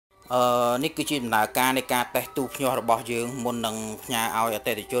នេះគឺជាដំណើរការនៃការតេស្តទូភ្ញាស់របស់យើងមុននឹងផ្ញើឲ្យអ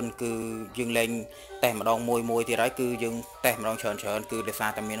តិថិជនគឺយើងលែងតេស្តម្ដងមួយទៀតហើយគឺយើងតេស្តម្ដងច្រើនគឺដោយសារ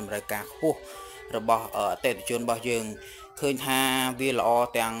តែមានតម្រូវការខ្ពស់របស់អតិថិជនរបស់យើងឃើញថាវាល្អ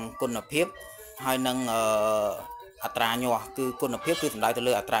ទាំងគុណភាពហើយនឹងអត្រាញាស់គឺគុណភាពគឺសំដៅទៅ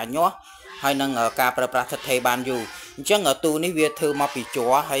លើអត្រាញាស់ហើយនឹងការប្រើប្រាស់ថិតថេរបានយូរអញ្ចឹងទូនេះវាធ្វើមកពីជ័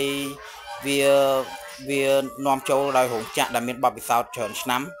រហើយវានាំចូលដោយរោងចក្រដែលមានបទពិសោធន៍ច្រើនឆ្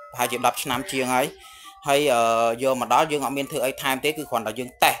នាំប្រហែលជា10ឆ្នាំជាងហើយយកមកដល់យើងអត់មានធ្វើអីថែមទេគឺគ្រាន់តែយើង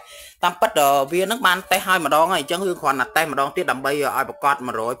តេស្តតាមពិតវានឹងបានតេស្តឲ្យម្ដងហើយអញ្ចឹងគឺគ្រាន់តែតេស្តម្ដងទៀតដើម្បីឲ្យប្រកាស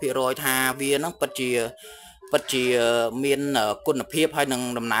 100% ថាវានឹងពិតជាមានគុណភាពហើយនឹង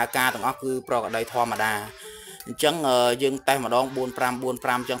ដំណើរការទាំងអស់គឺប្រក្រតីធម្មតាអញ្ចឹងយើងតេស្តម្ដង 45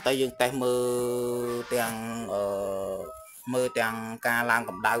 អញ្ចឹងទៅយើងតេស្តមើលទាំងការឡើង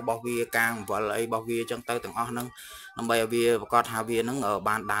កម្ដៅរបស់វាការអង្វល់អីរបស់វាអញ្ចឹងទៅទាំងអស់ហ្នឹងដើម្បីឲ្យវាប្រកាសថាវានឹង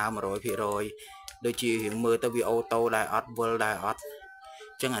បានដើរ 100% ដូចជារៀងមើលទៅវាអូតូដែរអត់វិលដែរអត់អ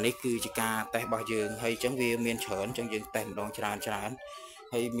ញ្ចឹងអានេះគឺជាការតេស្តរបស់យើងហើយអញ្ចឹងវាមានច្រើនអញ្ចឹងយើងតេស្តម្ដងច្រើន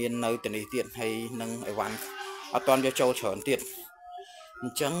ហើយមាននៅទៅនេះទៀតហើយនឹងអីវ៉ាន់អត់ទាន់យកចូលច្រើនទៀតអ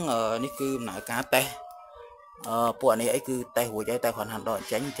ញ្ចឹងនេះគឺដំណើរការតេស្តពួកនេះអីគឺតេស្តរួចហើយតែគ្រាន់តែដក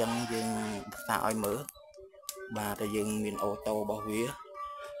ចេញអញ្ចឹងយើងផ្សាឲ្យមើលបាទតែយើងមានអូតូរបស់វា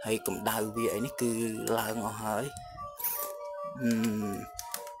ហើយកម្ដៅវាអីនេះគឺឡើងអស់ហើយអ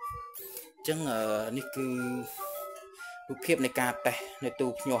ញ្ចឹងនេះគឺរូបភាពនៃការតេស្តនៅទូ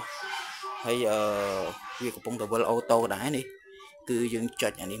ភ្ញាស់ហើយវាកំពុងតែវិលអូតូដែរនេះគឺយើងចុ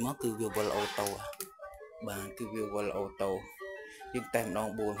ចអានេះមកគឺវាវិលអូតូបាទគឺវាវិលអូតូយើងតេស្តម្ដង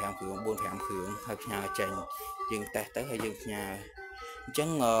 4-5 គ្រឿងហើយផ្ញើចេញយើងតេស្តទៅហើយយើងផ្ញើអញ្ចឹង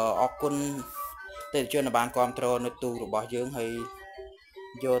អរគុណអតិថិជនបានគ្រប់គ្រងនៅទូរបស់យើងហើយ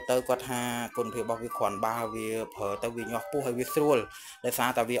យកទៅគាត់ថាគុណភាពរបស់វាគ្រាន់បើវាប្រើទៅវាញាស់ពោះហើយវាស្រួលដោយសារ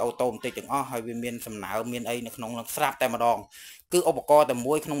តែវាអូតូបន្តិចទាំងអស់ហើយវាមានសំណើមមានអីនៅក្នុងនឹងស្រាប់តែម្ដងគឺឧបករណ៍តែ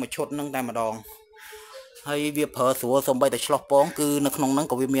មួយក្នុងមួយឈុតនឹងតែម្ដងហើយវាប្រើស្រួលសំបីតែឆ្លោះពងគឺនៅក្នុងហ្នឹង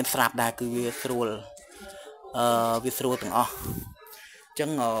ក៏វាមានស្រាប់ដែរគឺវាស្រួលវាស្រួលទាំងអស់អញ្ចឹង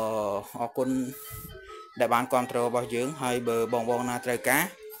អរគុណដែលបានគ្រប់គ្រងរបស់យើងហើយបើបងណាត្រូវការ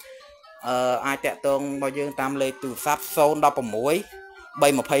អាចតាក់ទងរបស់យើងតាមលេខទូរស័ព្ទ016 321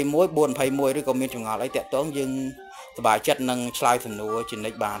 421ឬក៏មានចម្ងល់អីតាក់ទងយើងសប្បាយចិត្តនឹងឆ្លើយសំណួរជានិ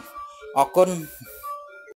ច្ចបានអរគុណ